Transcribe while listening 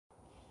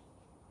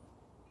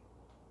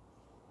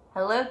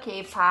Hello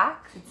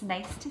Kapoks, it's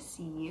nice to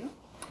see you.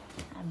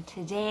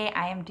 Today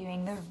I am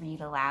doing the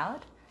read aloud,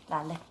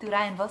 la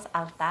lectura en voz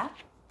alta.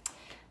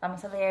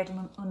 Vamos a leer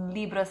un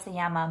libro, se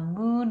llama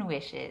Moon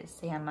Wishes,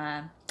 se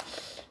llama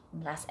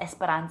Las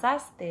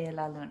Esperanzas de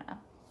la Luna.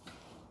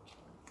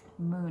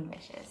 Moon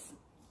Wishes.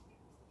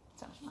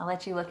 So I'll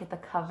let you look at the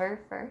cover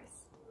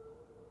first.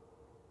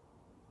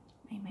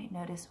 You might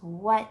notice,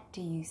 what do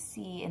you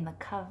see in the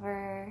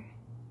cover?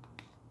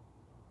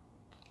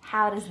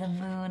 How does the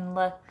moon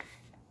look?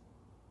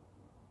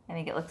 I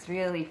think it looks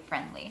really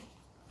friendly.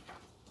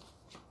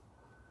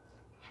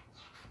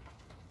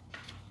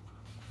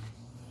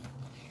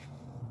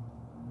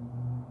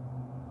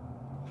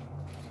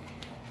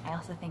 I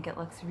also think it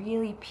looks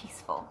really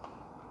peaceful.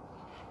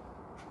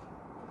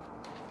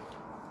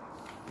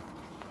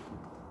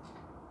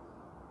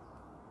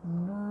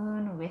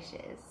 Moon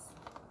Wishes.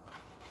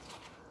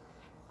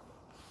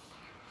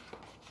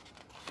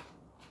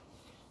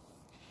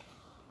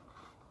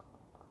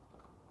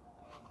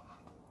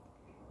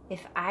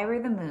 If I were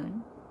the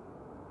moon,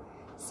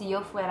 si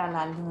yo fuera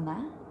la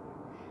luna,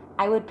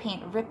 I would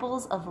paint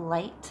ripples of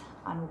light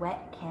on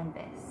wet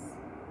canvas.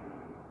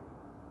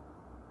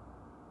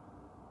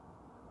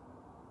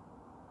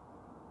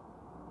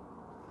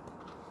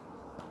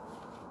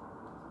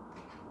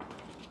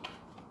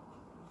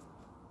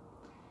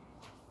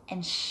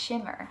 And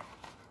shimmer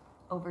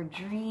over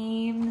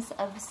dreams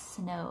of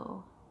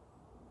snow.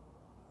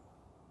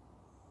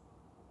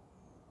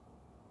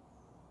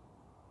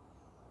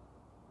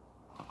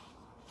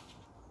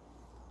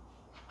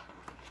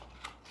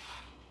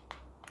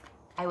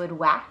 I would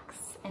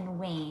wax and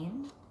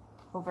wane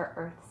over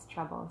Earth's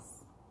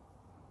troubles.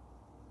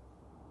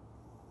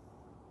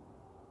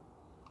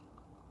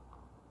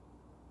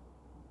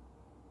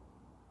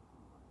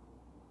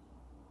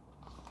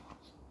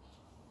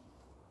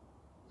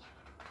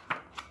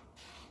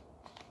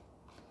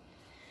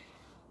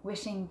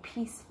 Wishing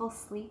peaceful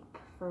sleep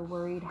for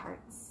worried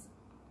hearts.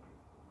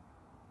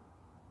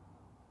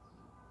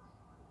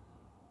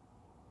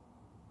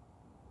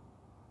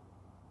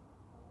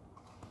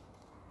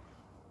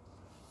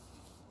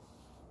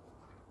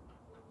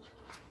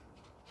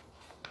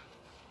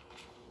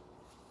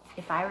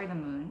 If I were the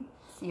moon,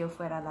 si yo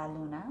fuera la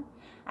luna,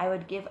 I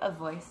would give a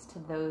voice to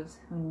those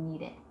who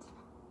need it.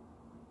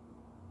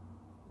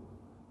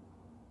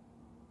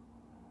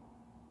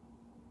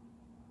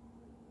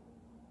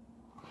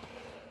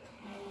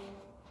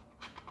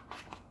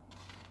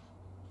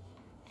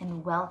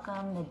 And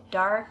welcome the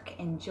dark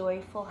and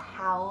joyful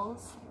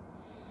howls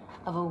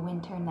of a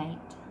winter night.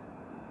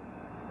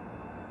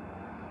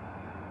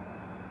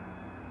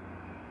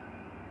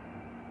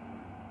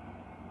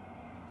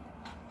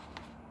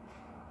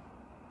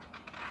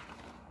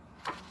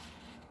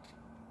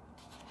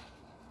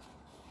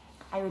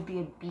 I would be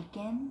a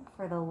beacon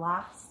for the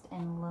lost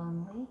and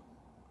lonely.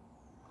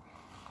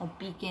 A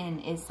beacon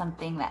is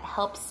something that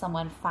helps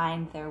someone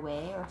find their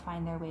way or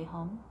find their way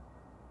home.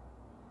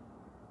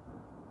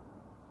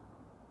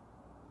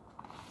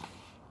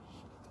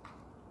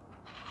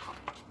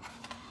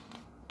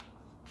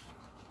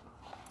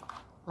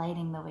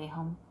 Lighting the way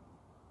home.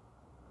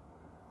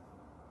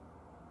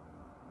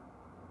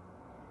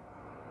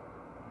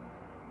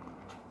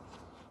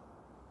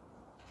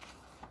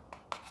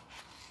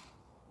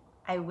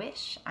 I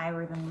wish I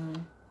were the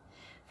moon,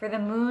 for the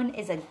moon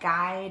is a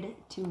guide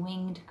to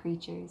winged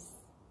creatures.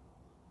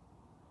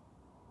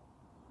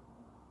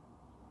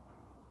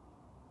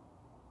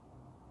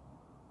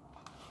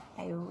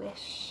 I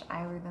wish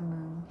I were the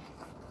moon.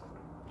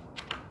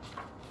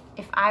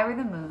 If I were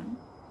the moon,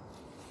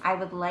 I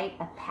would light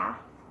a path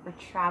for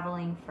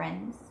traveling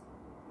friends.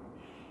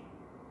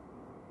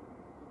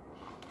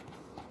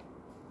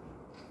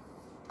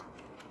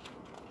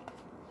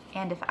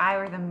 And if I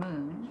were the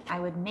moon, I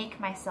would make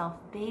myself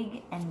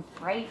big and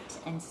bright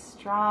and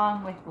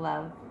strong with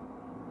love.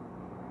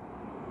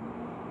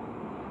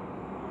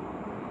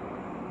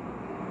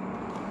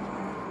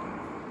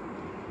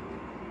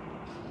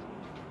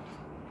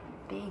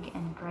 Big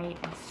and bright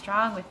and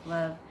strong with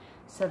love,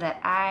 so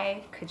that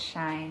I could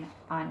shine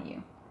on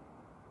you.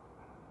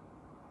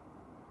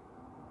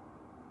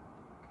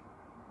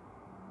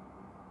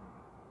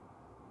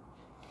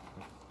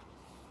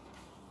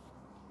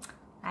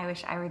 I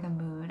wish I were the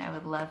moon. I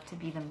would love to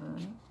be the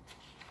moon,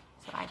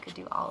 so I could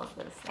do all of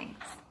those things.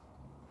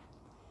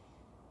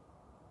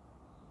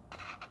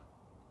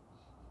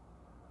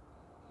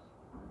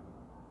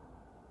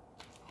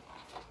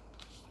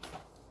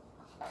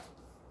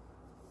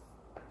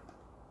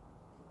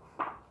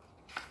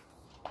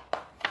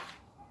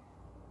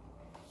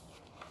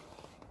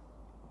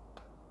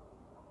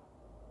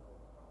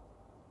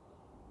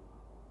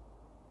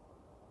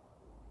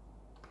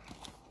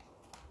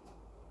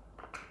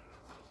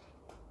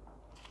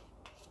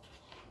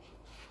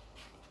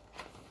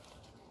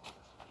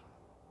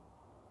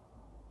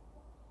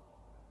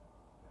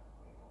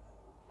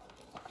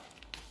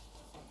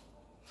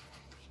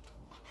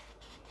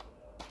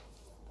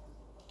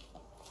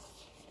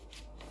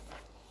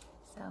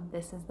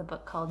 This is the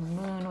book called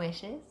Moon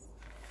Wishes.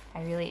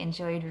 I really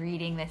enjoyed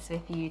reading this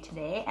with you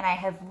today, and I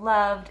have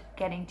loved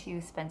getting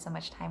to spend so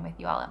much time with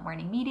you all at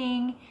morning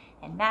meeting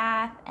and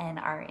math and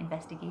our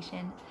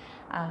investigation.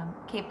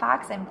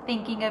 Kapoks, I'm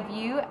thinking of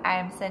you.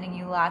 I'm sending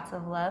you lots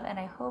of love, and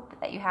I hope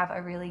that you have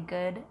a really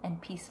good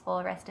and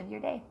peaceful rest of your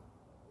day.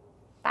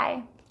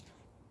 Bye.